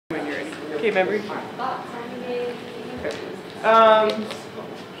Okay, member.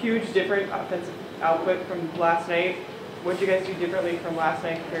 Huge different offensive output from last night. What did you guys do differently from last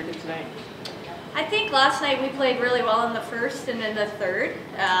night compared to tonight? I think last night we played really well in the first and in the third.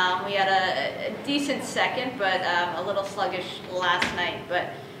 We had a decent second, but a little sluggish last night. But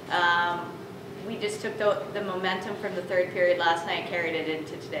we just took the momentum from the third period last night, carried it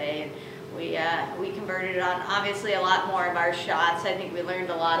into today, and we converted on obviously a lot more of our shots. I think we learned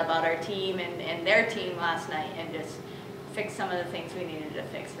a lot about our team and their team last night, and just fixed some of the things we needed to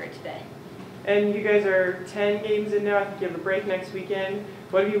fix for today. And you guys are 10 games in now. I think you have a break next weekend.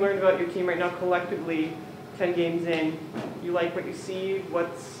 What have you learned about your team right now collectively, 10 games in? You like what you see?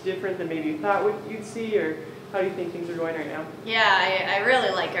 What's different than maybe you thought you'd see? Or how do you think things are going right now? Yeah, I really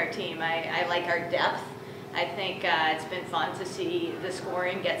like our team. I like our depth. I think it's been fun to see the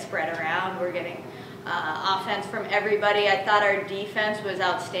scoring get spread around. We're getting offense from everybody. I thought our defense was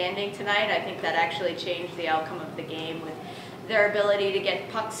outstanding tonight. I think that actually changed the outcome of the game with their ability to get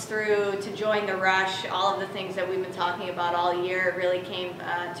pucks through, to join the rush. All of the things that we've been talking about all year really came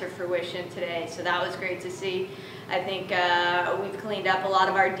to fruition today. So that was great to see. I think we've cleaned up a lot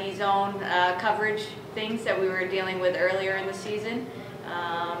of our D-zone coverage things that we were dealing with earlier in the season.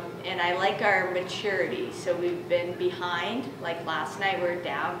 And I like our maturity. So we've been behind, like last night we were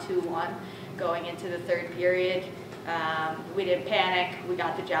down 2-1 going into the third period. We didn't panic, we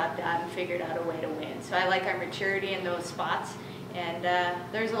got the job done, figured out a way to win. So I like our maturity in those spots, and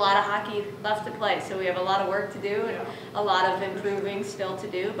there's a lot of hockey left to play. So we have a lot of work to do and a lot of improving still to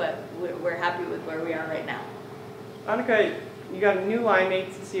do, but we're happy with where we are right now. Annika, you got a new line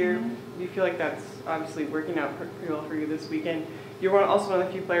mates this year. Do you feel like that's obviously working out pretty well for you this weekend? You're also one of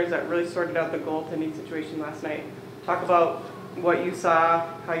the few players that really sorted out the goaltending situation last night. Talk about what you saw,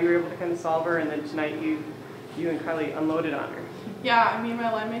 how you were able to kind of solve her, and then tonight you and Kylie unloaded on her. Yeah, I mean,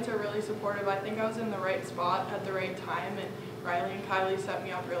 my line mates are really supportive. I think I was in the right spot at the right time, and Riley and Kylie set me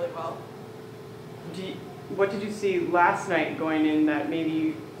up really well. What did you see last night going in that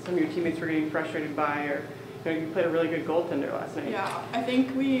maybe some of your teammates were getting frustrated by, or you played a really good goaltender last night? Yeah, I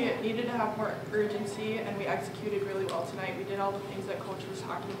think we needed to have more urgency, and we executed really well tonight. We did all the things that Coach was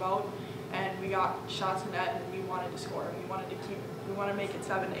talking about, and we got shots in net, and we wanted to score. We wanted to make it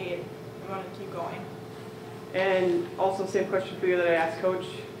 7-8. We wanted to keep going. And also, same question for you that I asked Coach.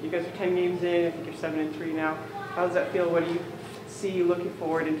 You guys are 10 games in. I think you're 7-3 now. How does that feel? What do you see looking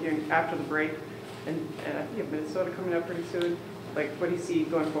forward into after the break? And I think you have Minnesota coming up pretty soon. Like, what do you see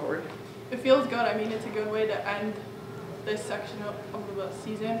going forward? It feels good. I mean, it's a good way to end this section of the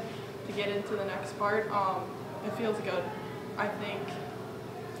season to get into the next part. It feels good. I think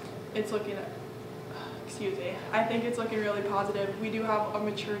it's looking. I think it's looking really positive. We do have a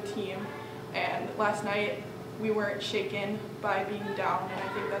mature team, and last night we weren't shaken by being down, and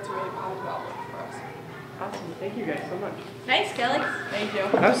I think that's a really positive outlook for us. Awesome. Thank you guys so much. Thanks, Kelly. Thank you.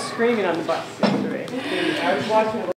 I was screaming on the bus yesterday. I was watching